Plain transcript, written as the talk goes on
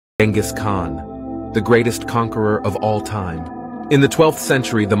Genghis Khan, the greatest conqueror of all time. In the 12th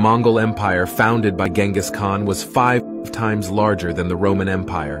century, the Mongol Empire founded by Genghis Khan was 5 times larger than the Roman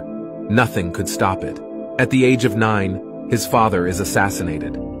Empire. Nothing could stop it. At the age of 9, his father is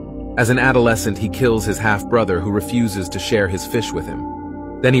assassinated. As an adolescent, he kills his half-brother who refuses to share his fish with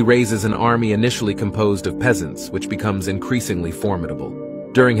him. Then he raises an army initially composed of peasants, which becomes increasingly formidable.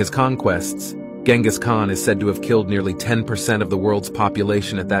 During his conquests, Genghis Khan is said to have killed nearly 10% of the world's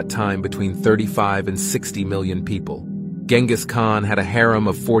population at that time, between 35 and 60 million people. Genghis Khan had a harem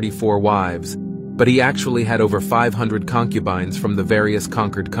of 44 wives, but he actually had over 500 concubines from the various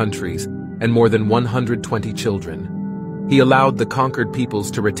conquered countries and more than 120 children. He allowed the conquered peoples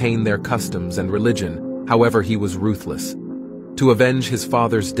to retain their customs and religion, however he was ruthless. To avenge his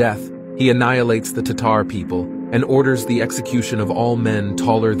father's death, he annihilates the Tatar people and orders the execution of all men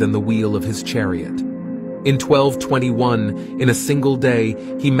taller than the wheel of his chariot. In 1221, in a single day,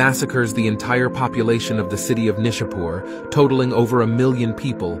 he massacres the entire population of the city of Nishapur, totaling over 1 million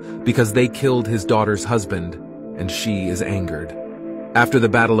people, because they killed his daughter's husband, and she is angered. After the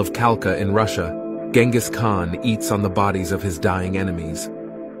Battle of Khalkha in Russia, Genghis Khan eats on the bodies of his dying enemies.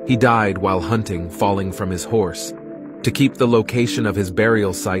 He died while hunting, falling from his horse. To keep the location of his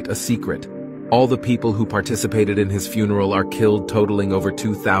burial site a secret, all the people who participated in his funeral are killed, totaling over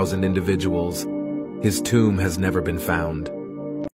 2,000 individuals. His tomb has never been found.